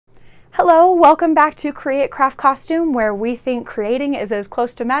Hello, welcome back to Create Craft Costume, where we think creating is as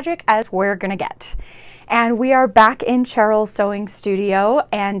close to magic as we're gonna get. And we are back in Cheryl's sewing studio,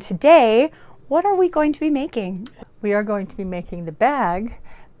 and today, what are we going to be making? We are going to be making the bag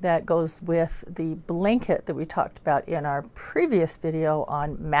that goes with the blanket that we talked about in our previous video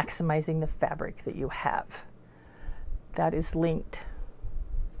on maximizing the fabric that you have. That is linked.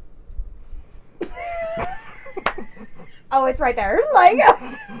 Oh, it's right there. Like,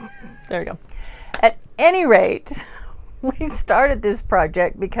 there you go. At any rate, we started this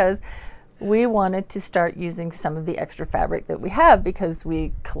project because we wanted to start using some of the extra fabric that we have because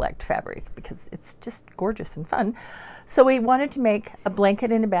we collect fabric because it's just gorgeous and fun. So we wanted to make a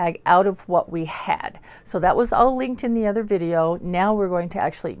blanket and a bag out of what we had. So that was all linked in the other video. Now we're going to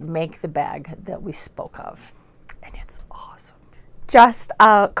actually make the bag that we spoke of. And it's awesome. just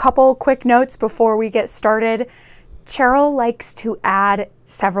a couple quick notes before we get started. Cheryl likes to add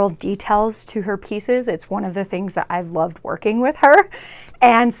several details to her pieces. It's one of the things that I've loved working with her.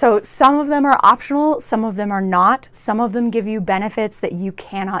 And so some of them are optional, some of them are not. Some of them give you benefits that you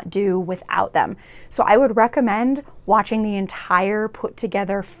cannot do without them. So I would recommend watching the entire put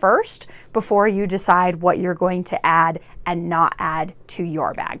together first before you decide what you're going to add and not add to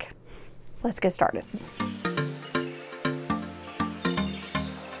your bag. Let's get started.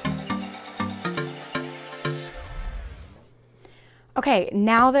 Okay,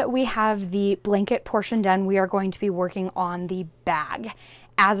 now that we have the blanket portion done, we are going to be working on the bag.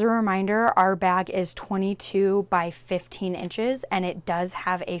 As a reminder, our bag is 22 by 15 inches and it does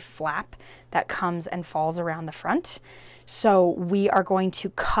have a flap that comes and falls around the front. So we are going to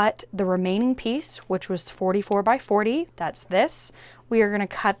cut the remaining piece, which was 44 by 40, that's this. We are going to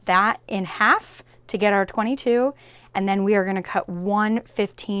cut that in half to get our 22, and then we are going to cut one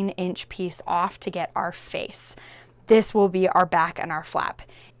 15-inch piece off to get our face. This will be our back and our flap.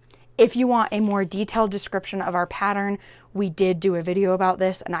 If you want a more detailed description of our pattern, we did do a video about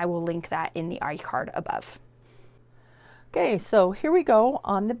this and I will link that in the iCard above. Okay, so here we go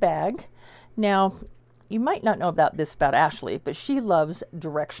on the bag. Now, you might not know about this about Ashley, but she loves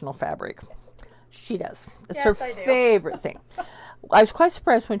directional fabric. She does. It's her favorite thing. I was quite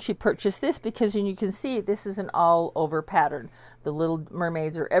surprised when she purchased this because you can see this is an all over pattern. The little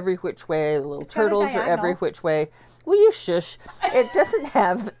mermaids are every which way, the little turtles are every which way. Will you shush? It doesn't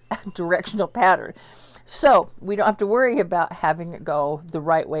have a directional pattern. So we don't have to worry about having it go the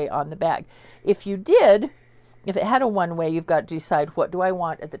right way on the bag. If you did, if it had a one way, you've got to decide, what do I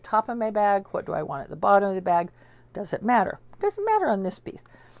want at the top of my bag? What do I want at the bottom of the bag? Doesn't matter. Doesn't matter on this piece.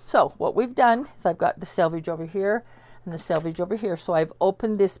 So what we've done is I've got the selvage over here and the selvage over here. So I've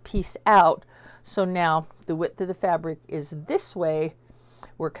opened this piece out. So now the width of the fabric is this way.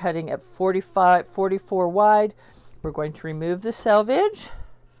 We're cutting at 44 wide. We're going to remove the selvage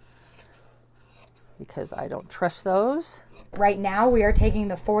because I don't trust those. Right now we are taking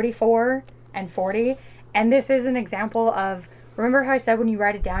the 44 and 40, and this is an example of, remember how I said when you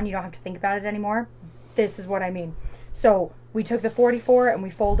write it down you don't have to think about it anymore? This is what I mean. So we took the 44 and we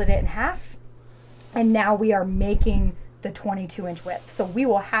folded it in half, and now we are making the 22-inch width. So we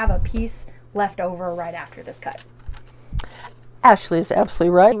will have a piece left over right after this cut. Ashley is absolutely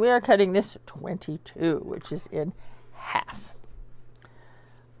right. We are cutting this 22, which is in half.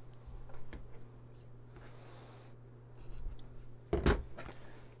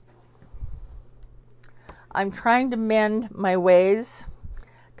 I'm trying to mend my ways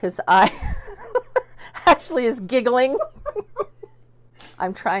because Ashley is giggling.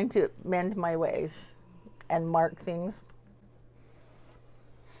 I'm trying to mend my ways and mark things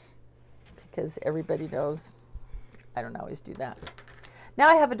because everybody knows I don't always do that. Now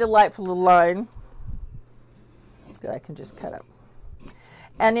I have a delightful little line that I can just cut up.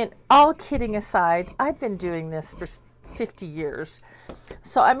 And in all kidding aside, I've been doing this for 50 years.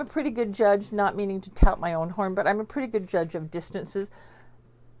 So I'm a pretty good judge, not meaning to tout my own horn, but I'm a pretty good judge of distances.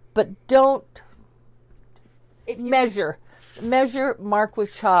 But don't measure, mark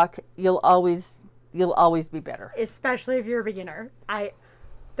with chalk. You'll always be better. Especially if you're a beginner.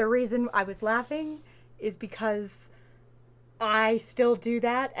 The reason I was laughing is because I still do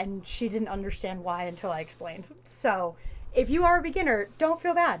that and she didn't understand why until I explained. So if you are a beginner, don't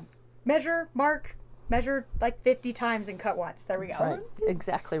feel bad. Measure, mark, measure like 50 times and cut once. There we go. Right.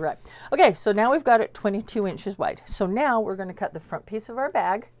 Exactly right. Okay, so now we've got it 22 inches wide. So now we're going to cut the front piece of our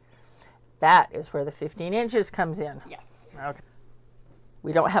bag. That is where the 15 inches comes in. Yes. Okay.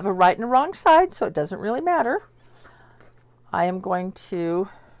 We don't have a right and a wrong side, so it doesn't really matter. I am going to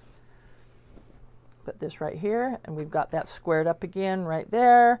put this right here, and we've got that squared up again right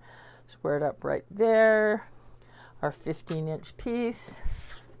there, squared up right there, our 15-inch piece.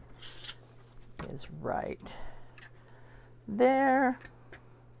 is right there.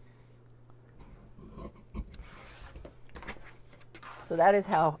 So that is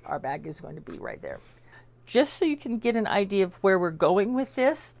how our bag is going to be right there. Just so you can get an idea of where we're going with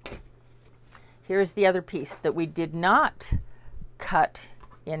this, here's the other piece that we did not cut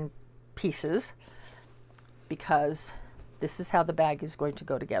in pieces, because this is how the bag is going to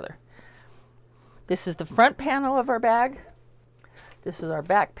go together. This is the front panel of our bag. This is our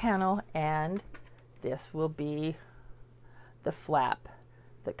back panel, and this will be the flap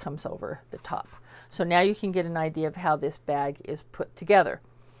that comes over the top. So now you can get an idea of how this bag is put together.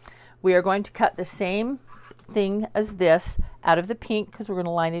 We are going to cut the same thing as this out of the pink, because we're going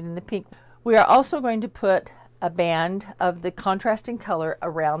to line it in the pink. We are also going to put a band of the contrasting color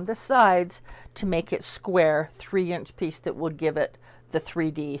around the sides to make it square 3-inch piece that will give it the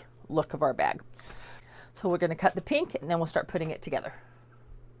 3D look of our bag. So we're going to cut the pink and then we'll start putting it together.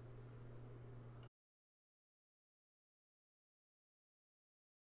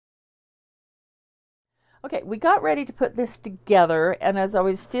 Okay, we got ready to put this together, and as I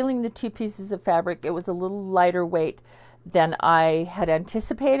was feeling the 2 pieces of fabric, it was a little lighter weight than I had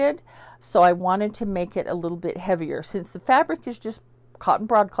anticipated, so I wanted to make it a little bit heavier. Since the fabric is just cotton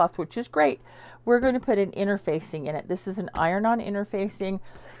broadcloth, which is great, we're going to put an interfacing in it. This is an iron-on interfacing.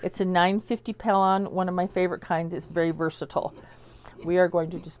 It's a 950 Pellon, one of my favorite kinds. It's very versatile. We are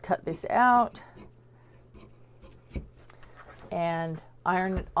going to just cut this out and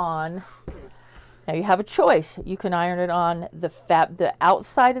iron it on. Now you have a choice. You can iron it on the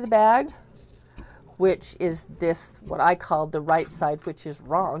outside of the bag, which is this, what I call the right side, which is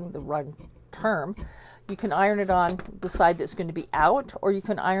wrong, the wrong term. You can iron it on the side that's going to be out, or you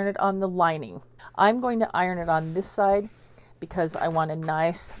can iron it on the lining. I'm going to iron it on this side because I want a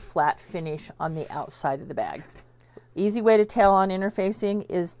nice flat finish on the outside of the bag. Easy way to tell on interfacing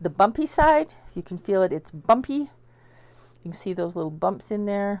is the bumpy side. You can feel it, it's bumpy. You can see those little bumps in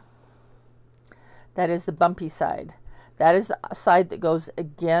there. That is the bumpy side. That is the side that goes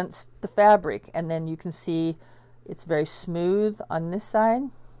against the fabric, and then you can see it's very smooth on this side,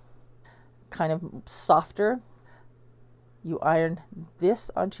 kind of softer. You iron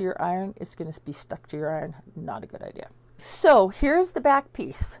this onto your iron, it's going to be stuck to your iron. Not a good idea. So here's the back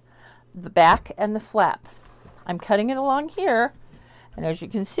piece, the back and the flap. I'm cutting it along here, and as you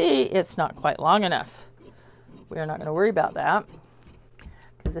can see, it's not quite long enough. We're not going to worry about that,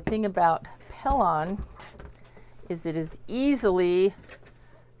 because the thing about Pellon is it is easily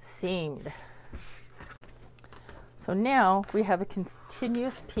seamed. So now we have a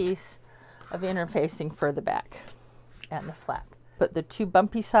continuous piece of interfacing for the back and the flap. Put the 2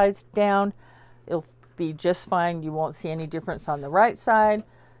 bumpy sides down, it'll be just fine. You won't see any difference on the right side.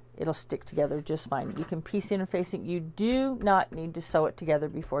 It'll stick together just fine. You can piece interfacing. You do not need to sew it together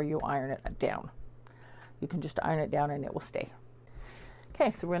before you iron it down. You can just iron it down and it will stay.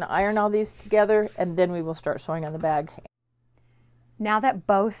 Okay, so we're going to iron all these together, and then we will start sewing on the bag. Now that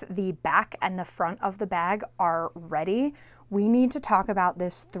both the back and the front of the bag are ready, we need to talk about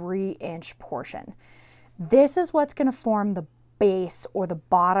this 3-inch portion. This is what's going to form the base or the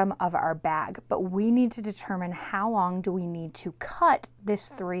bottom of our bag, but we need to determine how long do we need to cut this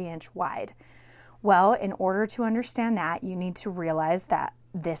 3-inch wide. Well, in order to understand that, you need to realize that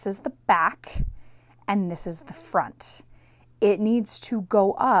this is the back and this is the front. It needs to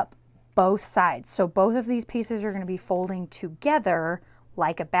go up both sides. So both of these pieces are going to be folding together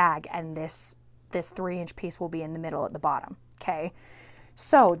like a bag, and this 3-inch piece will be in the middle at the bottom. Okay,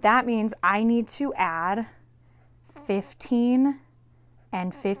 so that means I need to add 15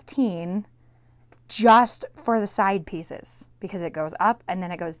 and 15 just for the side pieces, because it goes up and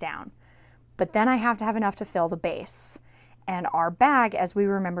then it goes down. But then I have to have enough to fill the base. And our bag, as we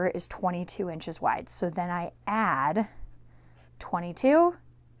remember, is 22 inches wide. So then I add 22.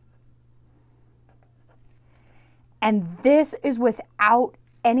 And this is without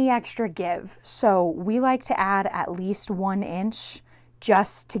any extra give. So we like to add at least 1 inch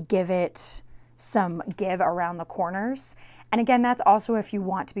just to give it some give around the corners. And again, that's also if you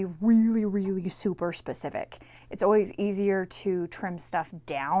want to be really, really super specific. It's always easier to trim stuff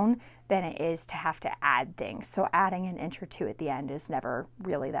down than it is to have to add things. So adding an inch or 2 at the end is never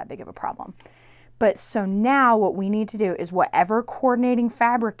really that big of a problem. But so now what we need to do is whatever coordinating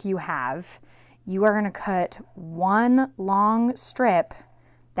fabric you have, you are going to cut 1 long strip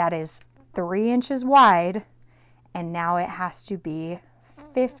that is 3 inches wide, and now it has to be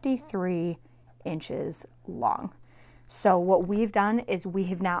 53 inches long. So what we've done is we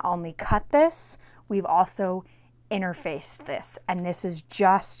have not only cut this, we've also interfaced this, and this is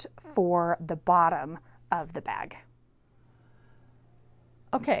just for the bottom of the bag.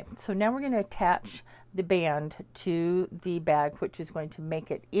 Okay, so now we're going to attach the band to the bag, which is going to make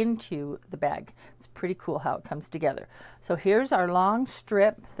it into the bag. It's pretty cool how it comes together. So here's our long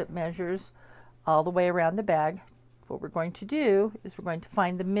strip that measures all the way around the bag. What we're going to do is we're going to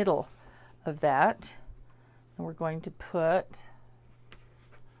find the middle of that, and we're going to put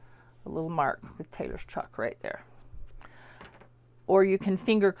a little mark with tailor's chalk right there. Or you can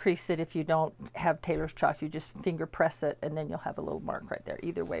finger crease it if you don't have tailor's chalk. You just finger press it and then you'll have a little mark right there.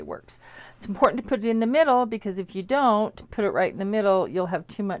 Either way works. It's important to put it in the middle because if you don't put it right in the middle, you'll have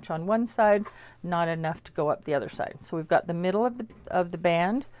too much on one side, not enough to go up the other side. So we've got the middle of the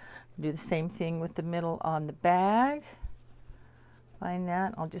band. Do the same thing with the middle on the bag. Find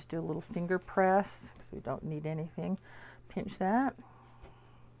that. I'll just do a little finger press because we don't need anything. Pinch that.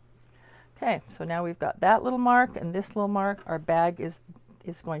 Okay, so now we've got that little mark and this little mark. Our bag is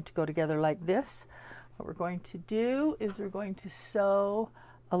going to go together like this. What we're going to do is we're going to sew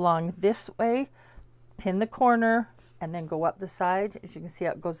along this way, pin the corner, and then go up the side. As you can see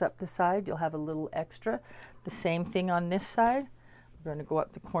how it goes up the side, you'll have a little extra. The same thing on this side. We're going to go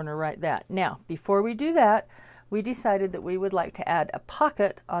up the corner right that. Now, before we do that, we decided that we would like to add a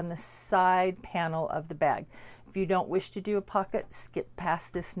pocket on the side panel of the bag. If you don't wish to do a pocket, skip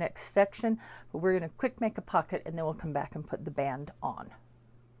past this next section, but we're going to quick make a pocket and then we'll come back and put the band on.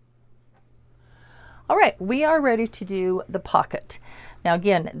 All right, we are ready to do the pocket. Now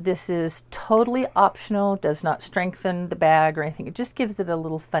again, this is totally optional, does not strengthen the bag or anything. It just gives it a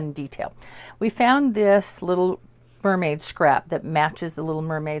little fun detail. We found this little mermaid scrap that matches the little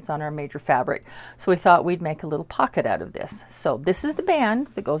mermaids on our major fabric. So we thought we'd make a little pocket out of this. So this is the band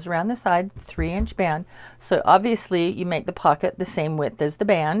that goes around the side, 3-inch band. So obviously you make the pocket the same width as the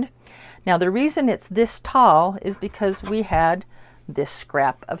band. Now the reason it's this tall is because we had this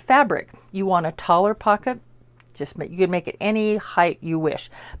scrap of fabric. You want a taller pocket, you can make it any height you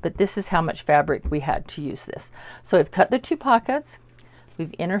wish, but this is how much fabric we had to use this. So I've cut the 2 pockets.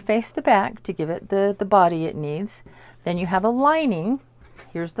 We've interfaced the back to give it the body it needs. Then you have a lining.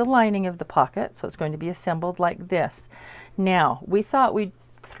 Here's the lining of the pocket, so it's going to be assembled like this. Now, we thought we'd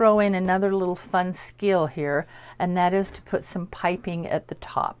throw in another little fun skill here, and that is to put some piping at the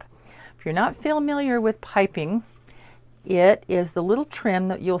top. If you're not familiar with piping, it is the little trim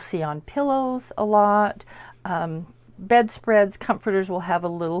that you'll see on pillows a lot. Bedspreads, comforters will have a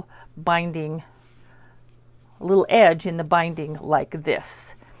little binding, a little edge in the binding like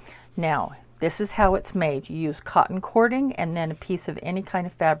this. Now, this is how it's made. You use cotton cording and then a piece of any kind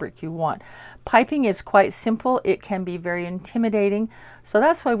of fabric you want. Piping is quite simple. It can be very intimidating. So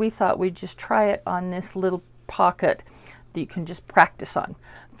that's why we thought we'd just try it on this little pocket that you can just practice on.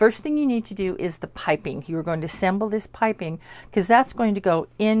 First thing you need to do is the piping. You're going to assemble this piping because that's going to go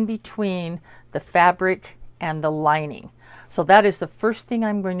in between the fabric and the lining. So that is the first thing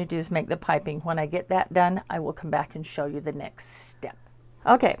I'm going to do is make the piping. When I get that done, I will come back and show you the next step.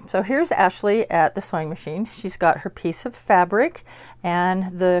 Okay, so here's Ashley at the sewing machine. She's got her piece of fabric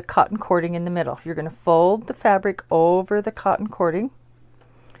and the cotton cording in the middle. You're going to fold the fabric over the cotton cording,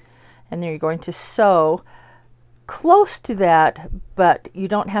 and then you're going to sew close to that, but you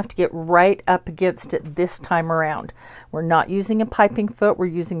don't have to get right up against it this time around. We're not using a piping foot. We're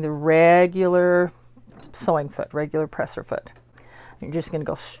using the regular sewing foot, regular presser foot. You're just going to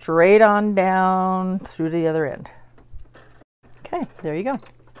go straight on down through to the other end. Okay, there you go.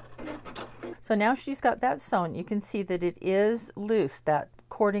 So now she's got that sewn. You can see that it is loose. That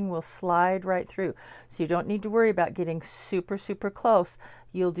cording will slide right through. So you don't need to worry about getting super, super close.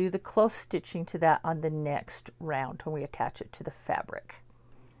 You'll do the close stitching to that on the next round when we attach it to the fabric.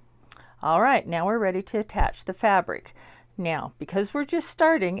 All right, now we're ready to attach the fabric. Now, because we're just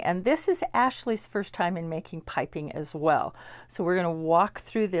starting, and this is Ashley's first time in making piping as well, so we're going to walk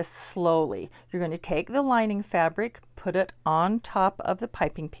through this slowly. You're going to take the lining fabric, put it on top of the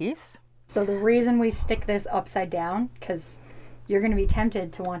piping piece. So the reason we stick this upside down, because you're going to be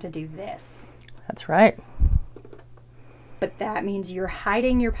tempted to want to do this. That's right. But that means you're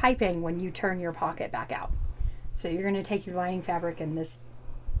hiding your piping when you turn your pocket back out. So you're going to take your lining fabric, and this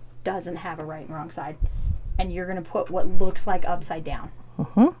doesn't have a right and wrong side, and you're going to put what looks like upside down.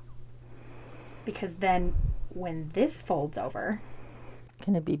 Because then when this folds over, it's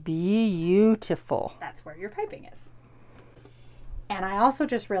going to be beautiful. That's where your piping is. And I also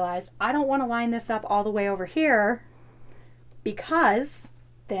just realized I don't want to line this up all the way over here because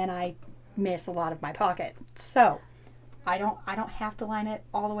then I miss a lot of my pocket. So I don't have to line it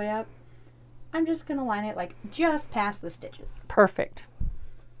all the way up. I'm just going to line it like just past the stitches. Perfect.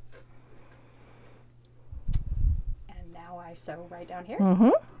 And now I sew right down here.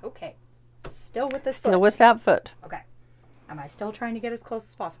 Mm-hmm. Okay. Still with this Still foot. with that foot. Okay. Am I still trying to get as close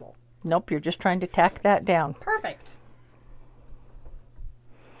as possible? Nope, you're just trying to tack that down. Perfect.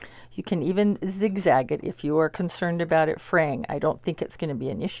 You can even zigzag it if you are concerned about it fraying. I don't think it's going to be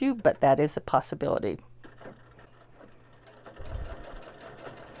an issue, but that is a possibility.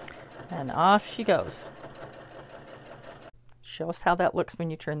 And off she goes. Show us how that looks when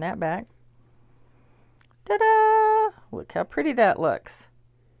you turn that back. Ta-da! Look how pretty that looks.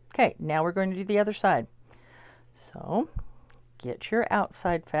 Okay, now we're going to do the other side. So, get your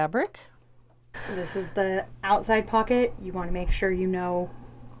outside fabric. So this is the outside pocket. You want to make sure you know,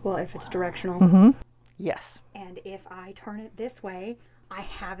 well, if it's directional. Mm-hmm. Yes. And if I turn it this way, I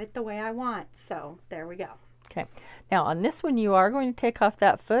have it the way I want. So there we go. Okay. Now on this one, you are going to take off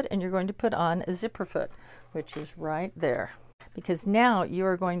that foot and you're going to put on a zipper foot, which is right there. Because now you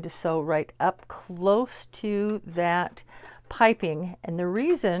are going to sew right up close to that piping, and the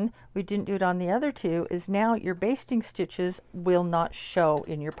reason we didn't do it on the other two is now your basting stitches will not show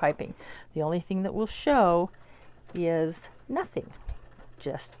in your piping. The only thing that will show is nothing,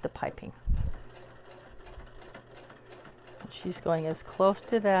 just the piping. She's going as close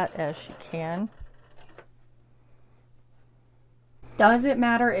to that as she can. Does it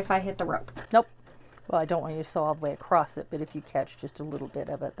matter if I hit the rope? Nope. Well, I don't want you to sew all the way across it, but if you catch just a little bit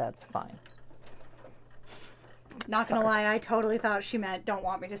of it, that's fine. Not gonna lie, I totally thought she meant don't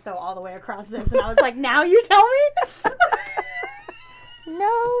want me to sew all the way across this, and I was like, now you tell me?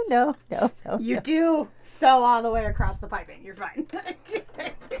 No. You do sew all the way across the piping. You're fine.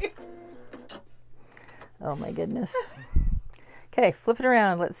 Oh my goodness. Okay, flip it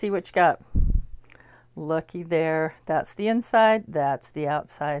around. Let's see what you got. Looky there. That's the inside. That's the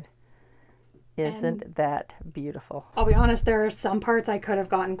outside. Isn't that beautiful? I'll be honest, there are some parts I could have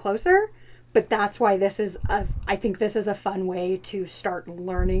gotten closer, but that's why this is I think this is a fun way to start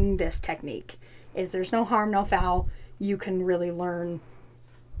learning this technique. Is there's no harm, no foul. You can really learn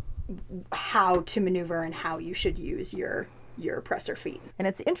how to maneuver and how you should use your presser feet. And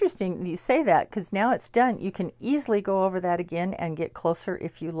it's interesting you say that, because now it's done. You can easily go over that again and get closer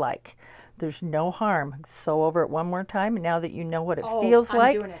if you like. There's no harm. Sew over it one more time, and now that you know what it feels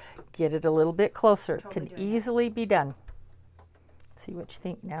like, get it a little bit closer. Totally can easily be done. Let's see what you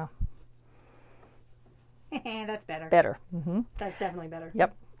think now. That's better. Better. Mm-hmm. That's definitely better.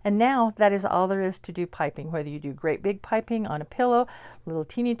 Yep. And now that is all there is to do piping, whether you do great big piping on a pillow, little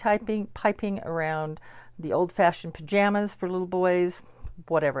teeny piping around the old-fashioned pajamas for little boys,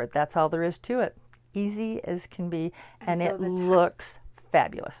 whatever. That's all there is to it. Easy as can be, and so it looks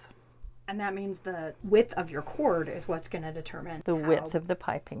fabulous. And that means the width of your cord is what's going to determine the width of the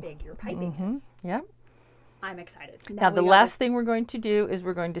piping. Big your piping is. Yep. I'm excited. Now the last thing we're going to do is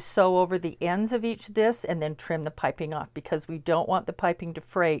we're going to sew over the ends of each of this and then trim the piping off, because we don't want the piping to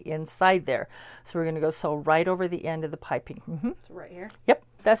fray inside there. So we're going to go sew right over the end of the piping. So right here? Yep.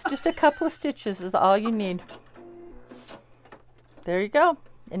 That's just a couple of stitches is all you need. There you go.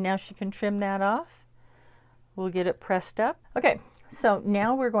 And now she can trim that off. We'll get it pressed up. Okay, so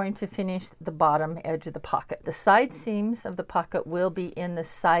now we're going to finish the bottom edge of the pocket. The side seams of the pocket will be in the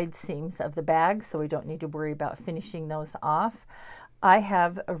side seams of the bag, so we don't need to worry about finishing those off. I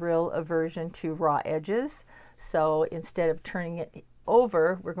have a real aversion to raw edges, so instead of turning it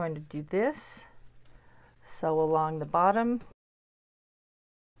over, we're going to do this. Sew along the bottom.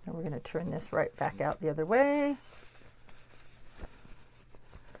 And we're going to turn this right back out the other way.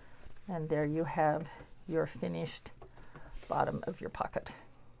 And there you have your finished bottom of your pocket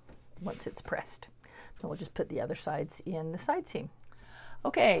once it's pressed. Then we'll just put the other sides in the side seam.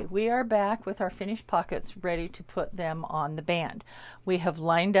 Okay, we are back with our finished pockets ready to put them on the band. We have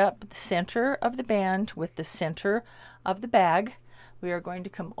lined up the center of the band with the center of the bag. We are going to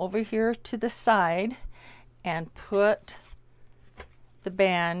come over here to the side and put the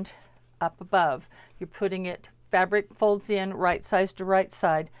band up above. You're putting it, fabric folds in right size to right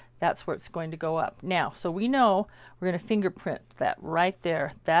side. That's where it's going to go up. Now, so we know we're going to fingerprint that right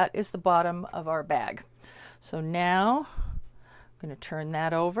there. That is the bottom of our bag. So now I'm going to turn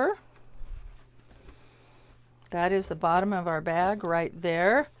that over. That is the bottom of our bag right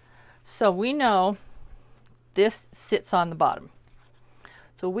there. So we know this sits on the bottom.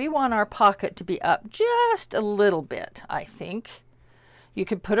 So we want our pocket to be up just a little bit, I think. You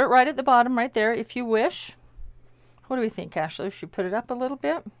could put it right at the bottom right there if you wish. What do we think, Ashley? Should we put it up a little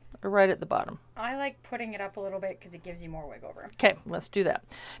bit or right at the bottom? I like putting it up a little bit because it gives you more wiggle room. Okay, let's do that.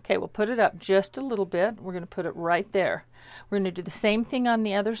 Okay, we'll put it up just a little bit. We're going to put it right there. We're going to do the same thing on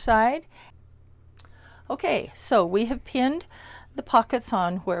the other side. Okay, so we have pinned the pockets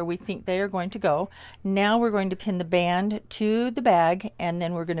on where we think they are going to go. Now we're going to pin the band to the bag, and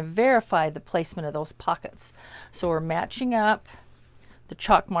then we're going to verify the placement of those pockets. So we're matching up the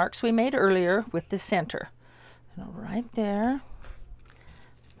chalk marks we made earlier with the center. And right there,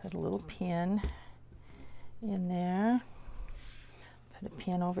 put a little pin in there. Put a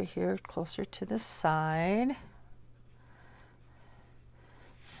pin over here closer to the side.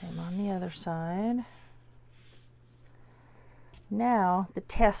 Same on the other side. Now the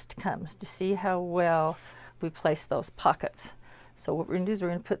test comes to see how well we place those pockets. So what we're going to do is we're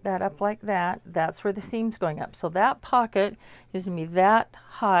going to put that up like that. That's where the seam's going up. So that pocket is going to be that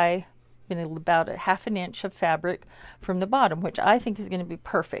high, about a ½ an inch of fabric from the bottom, which I think is going to be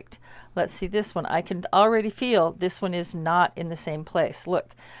perfect. Let's see this one. I can already feel this one is not in the same place.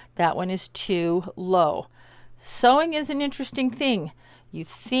 Look, that one is too low. Sewing is an interesting thing. You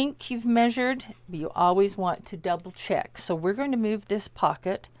think you've measured, but you always want to double check. So we're going to move this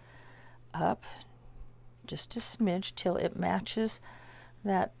pocket up just a smidge till it matches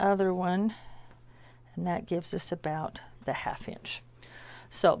that other one, and that gives us about the ½ inch.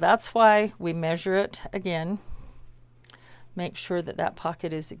 So that's why we measure it again. Make sure that that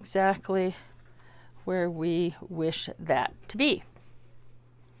pocket is exactly where we wish that to be.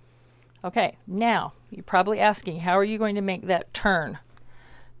 Okay, now you're probably asking, how are you going to make that turn?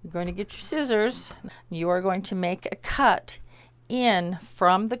 You're going to get your scissors. You are going to make a cut in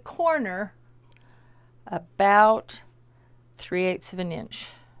from the corner about 3/8 of an inch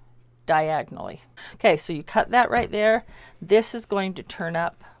diagonally. Okay, so you cut that right there. This is going to turn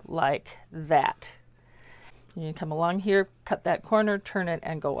up like that. You come along here, cut that corner, turn it,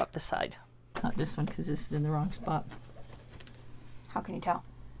 and go up the side. Not this one, because this is in the wrong spot. How can you tell?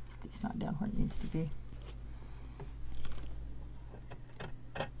 It's not down where it needs to be.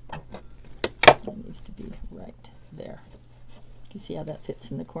 It needs to be right there. You see how that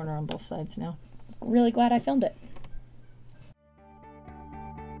fits in the corner on both sides now? Really glad I filmed it.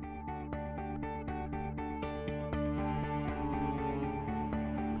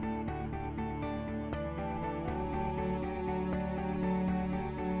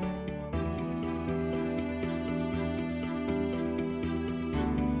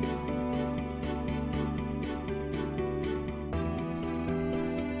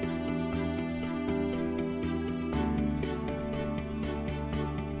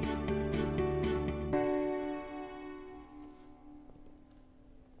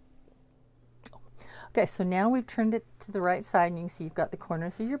 Okay, so now we've turned it to the right side, and you can see you've got the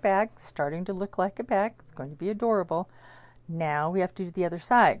corners of your bag starting to look like a bag. It's going to be adorable. Now we have to do the other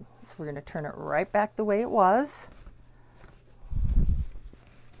side. So we're going to turn it right back the way it was.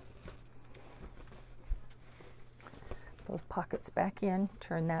 Those pockets back in,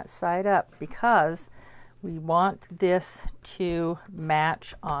 turn that side up, because we want this to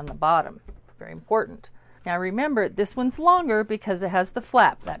match on the bottom. Very important. Now remember, this one's longer because it has the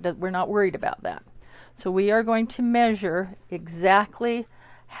flap. We're not worried about that. So we are going to measure exactly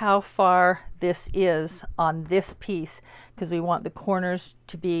how far this is on this piece, because we want the corners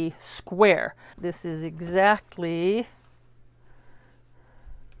to be square. This is exactly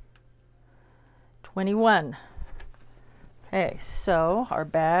 21. Okay, so our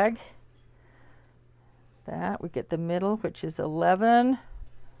bag, that we get the middle, which is 11. I'm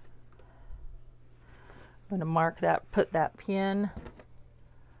going to mark that, put that pin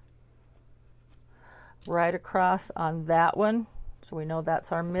right across on that one, so we know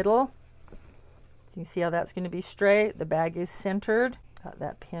that's our middle. So you see how that's going to be straight. The bag is centered. Got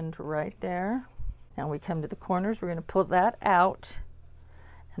that pinned right there. Now we come to the corners. We're going to pull that out,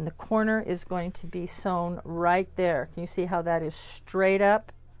 and the corner is going to be sewn right there. Can you see how that is straight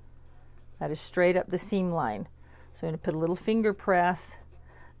up? That is straight up the seam line. So I'm going to put a little finger press.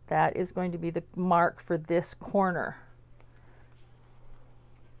 That is going to be the mark for this corner.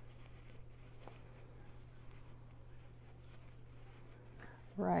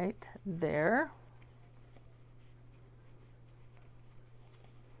 Right there.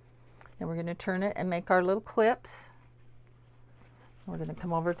 Then we're going to turn it and make our little clips. We're going to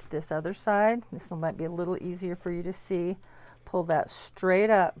come over to this other side. This one might be a little easier for you to see. Pull that straight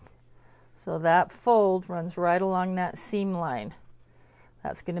up, so that fold runs right along that seam line.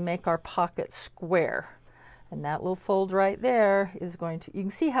 That's going to make our pocket square. And that little fold right there is going to, you can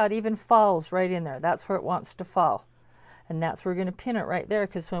see how it even falls right in there. That's where it wants to fall. And that's where we're going to pin it right there,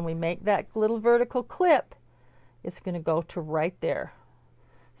 because when we make that little vertical clip, it's going to go to right there.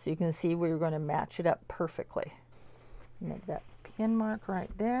 So you can see we're going to match it up perfectly. Make that pin mark right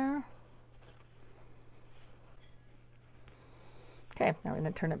there. Okay, now we're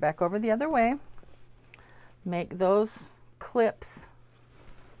going to turn it back over the other way. Make those clips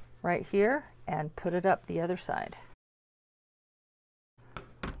right here and put it up the other side.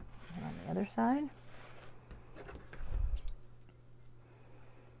 And on the other side.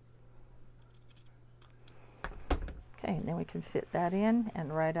 Okay, and then we can fit that in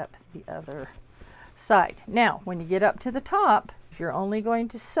and right up the other side. Now, when you get up to the top, you're only going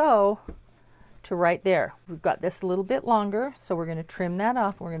to sew to right there. We've got this a little bit longer, so we're going to trim that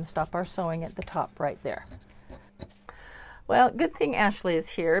off. We're going to stop our sewing at the top right there. Well, good thing Ashley is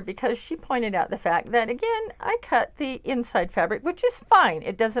here because she pointed out the fact that, again, I cut the inside fabric, which is fine.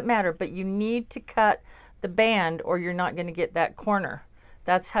 It doesn't matter, but you need to cut the band or you're not going to get that corner.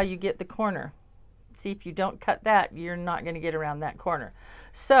 That's how you get the corner. See, if you don't cut that, you're not going to get around that corner.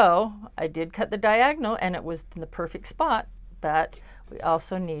 So I did cut the diagonal and it was in the perfect spot, but we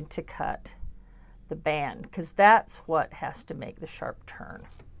also need to cut the band because that's what has to make the sharp turn.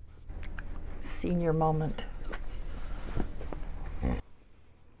 Senior moment.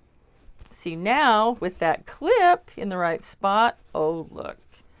 See, now with that clip in the right spot, oh look,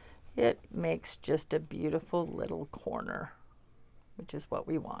 it makes just a beautiful little corner, which is what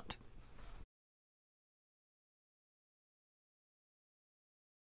we want.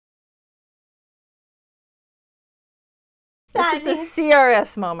 This is a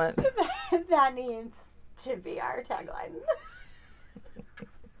CRS moment. That needs to be our tagline.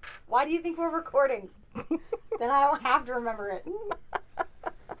 Why do you think we're recording? Then I don't have to remember it.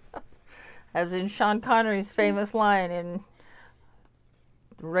 As in Sean Connery's famous line in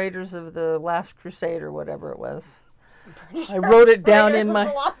Raiders of the Last Crusade or whatever it was. Sure I wrote it down in my...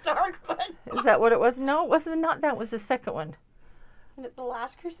 The Lost Ark, but... Is that what it was? No, it wasn't. Not that. Was the second one. Isn't it The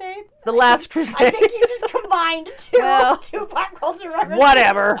Last Crusade? The Last Crusade. I think you just combined two pop culture references.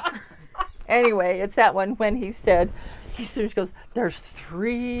 Whatever. Anyway, it's that one when he said, he just goes, there's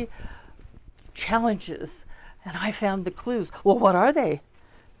 3 challenges and I found the clues. Well, what are they?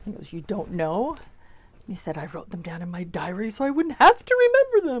 He goes, you don't know? He said, I wrote them down in my diary so I wouldn't have to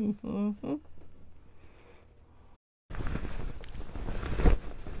remember them. Mm-hmm.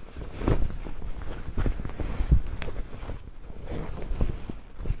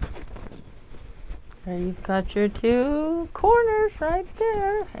 There you've got your 2 corners right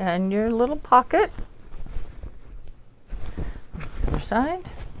there and your little pocket. Other side.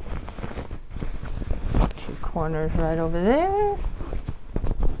 2 corners right over there.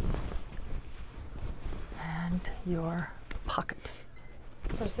 And your pocket.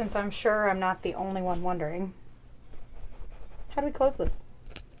 So since I'm sure I'm not the only one wondering, how do we close this?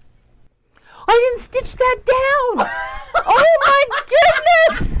 I didn't stitch that down! Oh my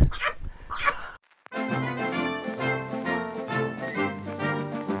goodness!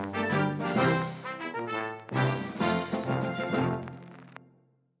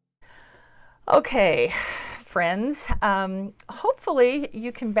 Okay, friends, hopefully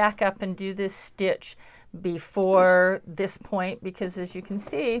you can back up and do this stitch before this point because as you can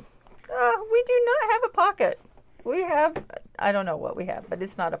see, we do not have a pocket. We have, I don't know what we have, but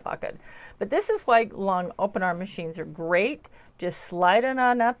it's not a pocket. But this is why long open arm machines are great. Just slide it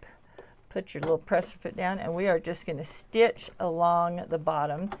on up, put your little presser foot down, and we are just going to stitch along the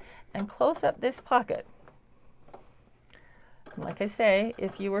bottom and close up this pocket. Like I say,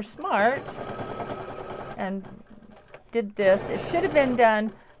 if you were smart and did this, it should have been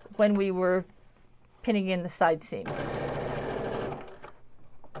done when we were pinning in the side seams.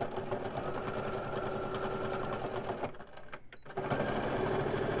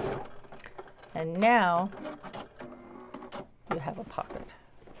 And now you have a pocket.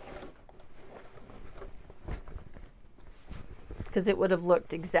 Because it would have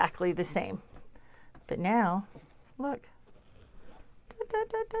looked exactly the same. But now, look.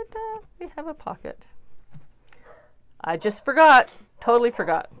 We have a pocket. I just forgot. Totally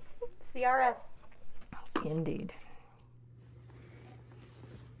forgot. CRS. Indeed.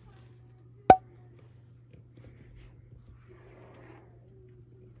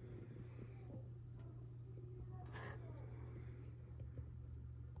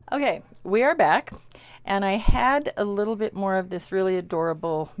 Okay, we are back, and I had a little bit more of this really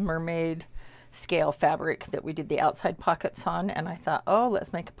adorable mermaid scale fabric that we did the outside pockets on, and I thought, oh,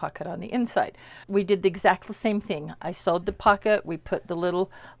 let's make a pocket on the inside. We did the exact same thing. I sewed the pocket, we put the little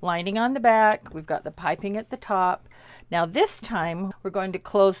lining on the back, we've got the piping at the top. Now this time we're going to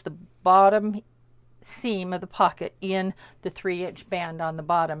close the bottom seam of the pocket in the 3-inch band on the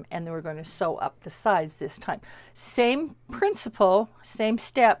bottom, and then we're going to sew up the sides this time. Same principle, same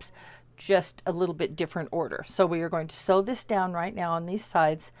steps, just a little bit different order. So we are going to sew this down right now on these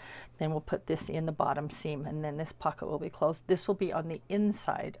sides, then we'll put this in the bottom seam, and then this pocket will be closed. This will be on the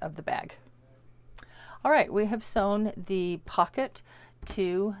inside of the bag. All right, we have sewn the pocket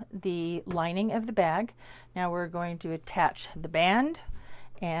to the lining of the bag. Now we're going to attach the band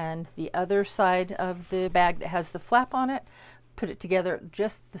and the other side of the bag that has the flap on it, put it together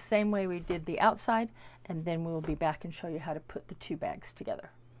just the same way we did the outside, and then we'll be back and show you how to put the two bags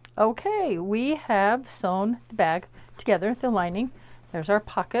together. Okay, we have sewn the bag together, the lining. There's our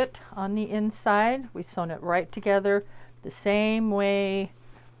pocket on the inside. We sewn it right together the same way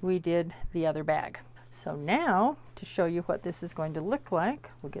we did the other bag. So now, to show you what this is going to look like,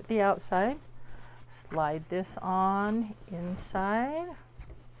 we'll get the outside, slide this on inside.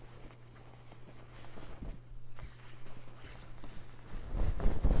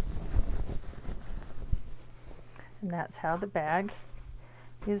 And that's how the bag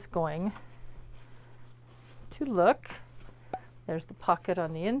is going to look. There's the pocket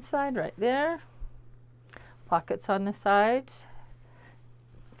on the inside right there. Pockets on the sides,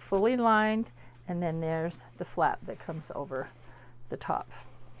 fully lined, and then there's the flap that comes over the top.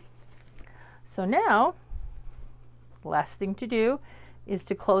 So now, the last thing to do is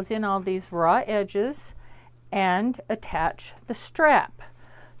to close in all these raw edges and attach the strap.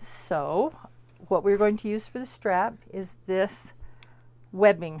 So what we're going to use for the strap is this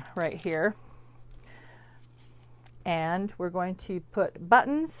webbing right here. And we're going to put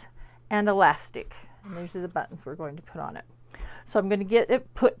buttons and elastic. And these are the buttons we're going to put on it. So I'm going to get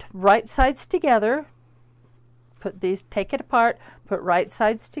it put right sides together. Put these, take it apart, put right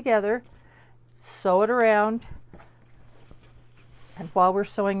sides together, sew it around. And while we're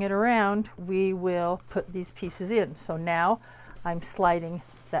sewing it around, we will put these pieces in. So now I'm sliding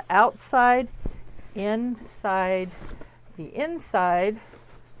the outside inside the inside.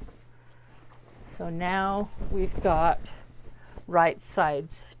 So now we've got right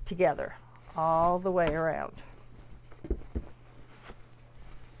sides together all the way around.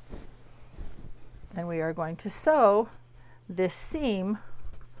 And we are going to sew this seam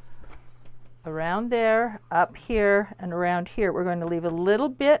around there, up here, and around here. We're going to leave a little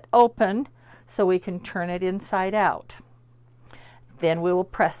bit open so we can turn it inside out. Then we will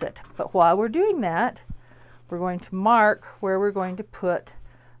press it. But while we're doing that, we're going to mark where we're going to put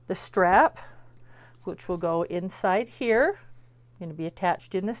the strap, which will go inside here, going to be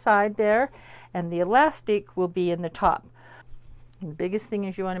attached in the side there, and the elastic will be in the top. And the biggest thing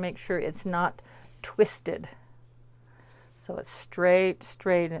is you want to make sure it's not twisted. So it's straight,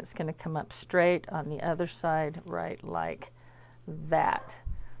 straight, and it's going to come up straight on the other side, right like that.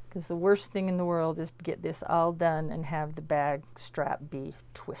 Because the worst thing in the world is to get this all done and have the bag strap be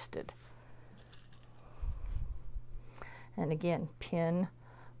twisted. And again, pin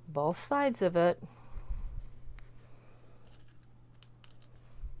both sides of it.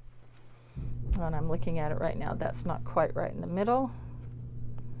 And I'm looking at it right now, that's not quite right in the middle.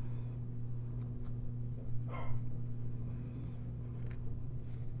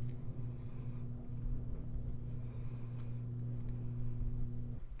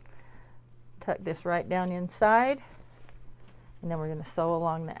 Tuck this right down inside, and then we're going to sew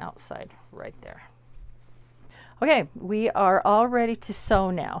along the outside right there. Okay, we are all ready to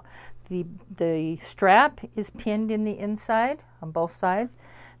sew now. The strap is pinned in the inside on both sides.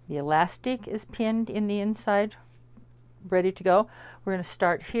 The elastic is pinned in the inside, ready to go. We're going to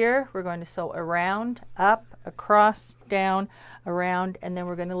start here. We're going to sew around, up, across, down, around, and then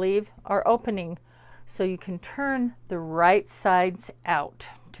we're going to leave our opening so you can turn the right sides out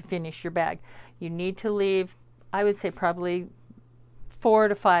to finish your bag. You need to leave, I would say, probably 4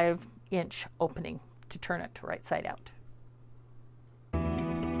 to 5 inch opening to turn it to right side out.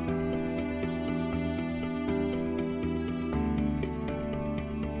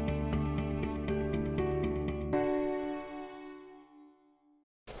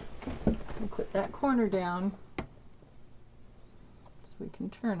 We'll clip that corner down so we can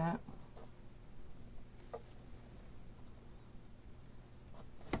turn it.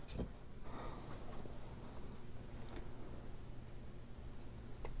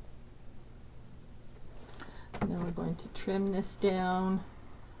 And then we're going to trim this down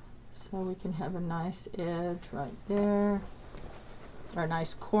so we can have a nice edge right there, or a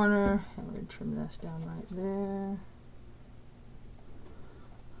nice corner, and we're going to trim this down right there.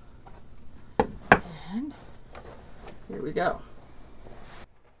 And here we go.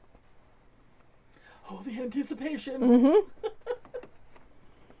 Oh, the anticipation. Mm-hmm.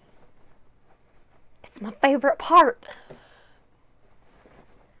 It's my favorite part.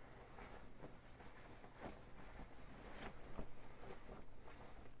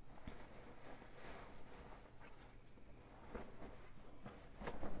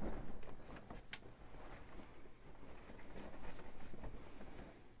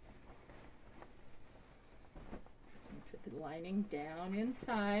 lining down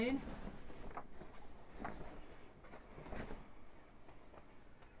inside.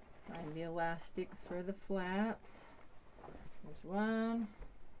 Find the elastics for the flaps. There's one.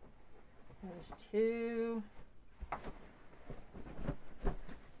 There's two.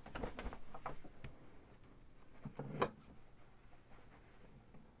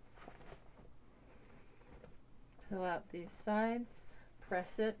 Pull out these sides,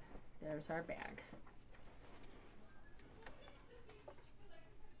 press it, there's our bag.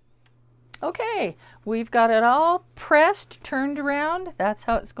 Okay, we've got it all pressed, turned around. That's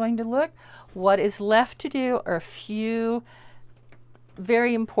how it's going to look. What is left to do are a few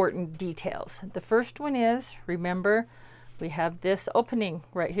very important details. The first one is, remember, we have this opening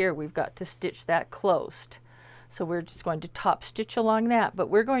right here. We've got to stitch that closed. So we're just going to top stitch along that, but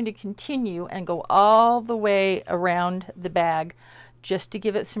we're going to continue and go all the way around the bag just to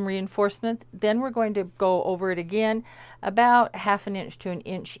give it some reinforcements. Then we're going to go over it again about 1/2 inch to 1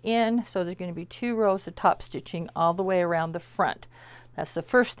 inch in. So there's going to be 2 rows of top stitching all the way around the front. That's the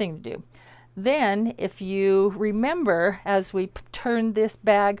first thing to do. Then, if you remember, as we turn this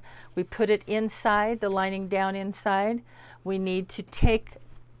bag, we put it inside, the lining down inside. We need to take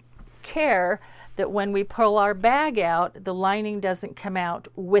care that when we pull our bag out, the lining doesn't come out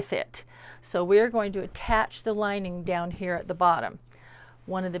with it. So we're going to attach the lining down here at the bottom.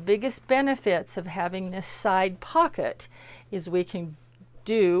 One of the biggest benefits of having this side pocket is we can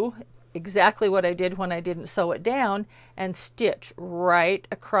do exactly what I did when I didn't sew it down and stitch right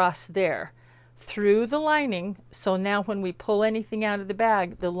across there through the lining. So now when we pull anything out of the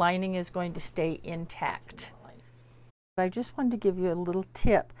bag, the lining is going to stay intact. I just wanted to give you a little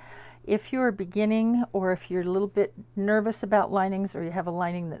tip. If you're beginning, or if you're a little bit nervous about linings, or you have a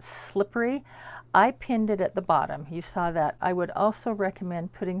lining that's slippery, I pinned it at the bottom. You saw that. I would also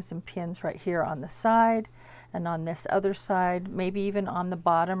recommend putting some pins right here on the side and on this other side, maybe even on the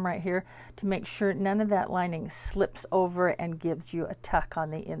bottom right here, to make sure none of that lining slips over and gives you a tuck on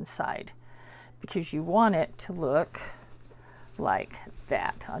the inside, because you want it to look like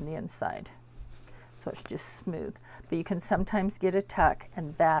that on the inside. So it's just smooth. But you can sometimes get a tuck,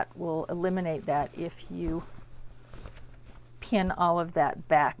 and that will eliminate that if you pin all of that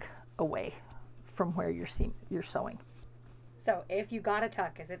back away from where you're sewing. So if you got a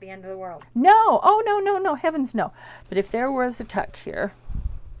tuck, is it the end of the world? No, oh no, no, no, heavens no. But if there was a tuck here,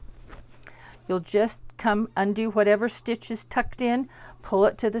 you'll just come undo whatever stitch is tucked in, pull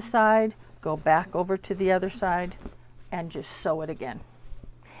it to the side, go back over to the other side, and just sew it again.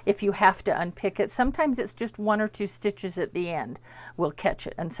 If you have to unpick it, sometimes it's just 1 or 2 stitches at the end will catch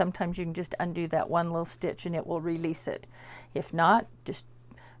it, and sometimes you can just undo that one little stitch and it will release it. If not, just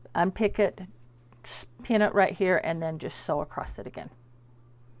unpick it, pin it right here, and then just sew across it again.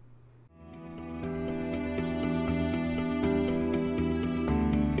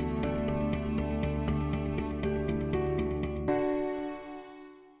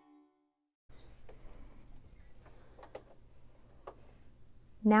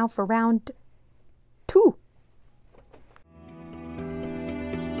 Now for round 2.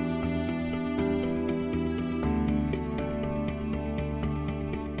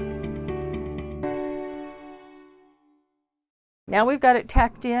 Now we've got it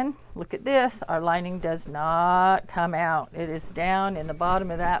tacked in. Look at this. Our lining does not come out. It is down in the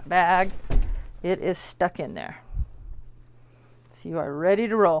bottom of that bag. It is stuck in there. So you are ready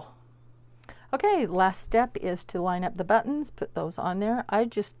to roll. Okay, last step is to line up the buttons, put those on there. I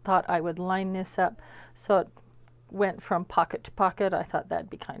just thought I would line this up so it went from pocket to pocket. I thought that'd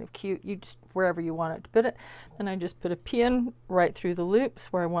be kind of cute. You just, wherever you want it to put it. Then I just put a pin right through the loops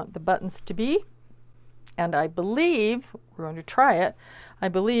where I want the buttons to be. And I believe, we're going to try it, I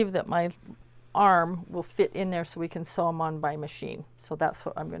believe that my arm will fit in there so we can sew them on by machine. So that's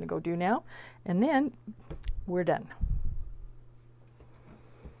what I'm going to go do now. And then we're done.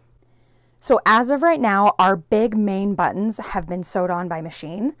 So as of right now, our big main buttons have been sewed on by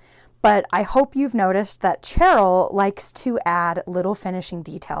machine, but I hope you've noticed that Cheryl likes to add little finishing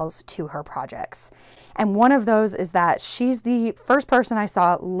details to her projects. And one of those is that she's the first person I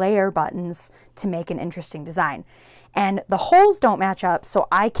saw layer buttons to make an interesting design. And the holes don't match up, so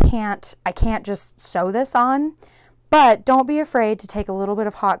I can't just sew this on, but don't be afraid to take a little bit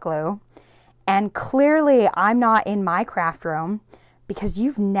of hot glue. And clearly I'm not in my craft room, because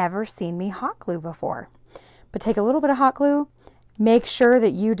you've never seen me hot glue before. But take a little bit of hot glue, make sure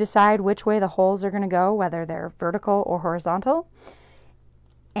that you decide which way the holes are going to go, whether they're vertical or horizontal,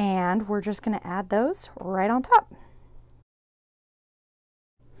 and we're just going to add those right on top.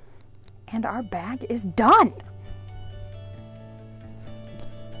 And our bag is done.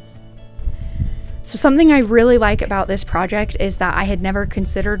 So something I really like about this project is that I had never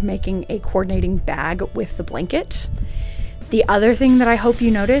considered making a coordinating bag with the blanket. The other thing that I hope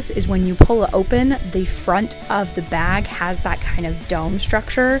you notice is when you pull it open, the front of the bag has that kind of dome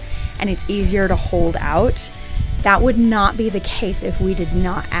structure and it's easier to hold out. That would not be the case if we did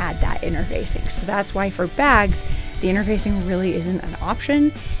not add that interfacing. So that's why for bags, the interfacing really isn't an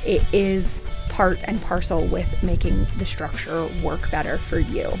option. It is part and parcel with making the structure work better for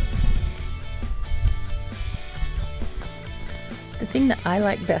you. The thing that I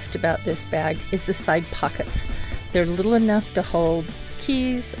like best about this bag is the side pockets. They're little enough to hold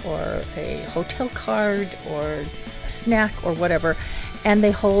keys or a hotel card or a snack or whatever, and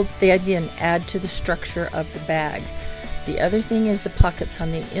they again add to the structure of the bag. The other thing is the pockets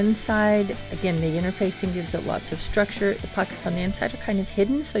on the inside. Again, the interfacing gives it lots of structure. The pockets on the inside are kind of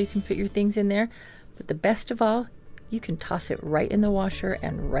hidden, so you can put your things in there. But the best of all, you can toss it right in the washer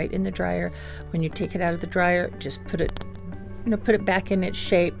and right in the dryer. When you take it out of the dryer, just put it back in its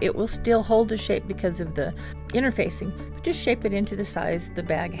shape. It will still hold the shape because of the interfacing, but just shape it into the size of the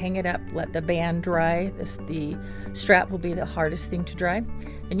bag, hang it up, let the band dry. The strap will be the hardest thing to dry,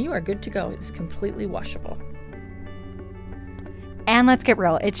 and you are good to go. It's completely washable. And let's get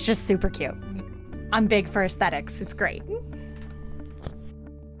real, it's just super cute. I'm big for aesthetics, it's great.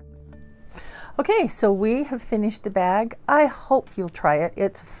 Okay, so we have finished the bag. I hope you'll try it.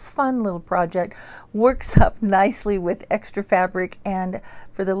 It's a fun little project. Works up nicely with extra fabric, and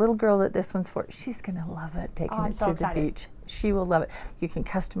for the little girl that this one's for, she's gonna love it, taking it to the beach. She will love it. You can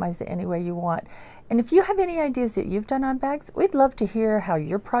customize it any way you want. And if you have any ideas that you've done on bags, we'd love to hear how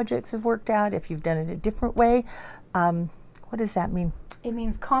your projects have worked out, if you've done it a different way. What does that mean? It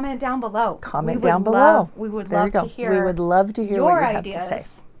means comment down below. Comment down below. We would love to hear. We would love to hear what you have ideas. to say.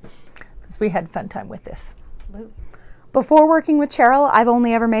 We had fun time with this. Before working with Cheryl, I've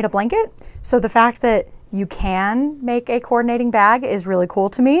only ever made a blanket. So the fact that you can make a coordinating bag is really cool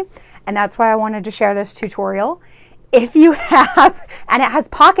to me. And that's why I wanted to share this tutorial. If you have, and it has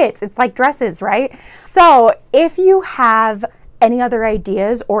pockets, it's like dresses, right? So if you have any other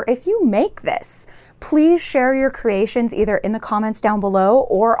ideas, or if you make this, please share your creations either in the comments down below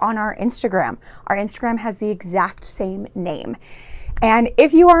or on our Instagram. Our Instagram has the exact same name. And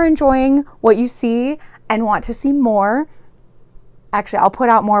if you are enjoying what you see and want to see more, actually I'll put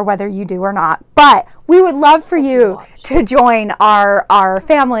out more whether you do or not, but we would love for you to join our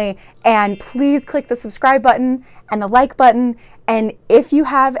family, and please click the subscribe button and the like button. And if you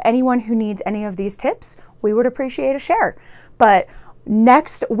have anyone who needs any of these tips, we would appreciate a share. But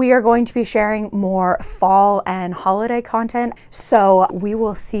next, we are going to be sharing more fall and holiday content. So we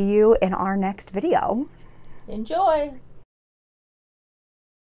will see you in our next video. Enjoy.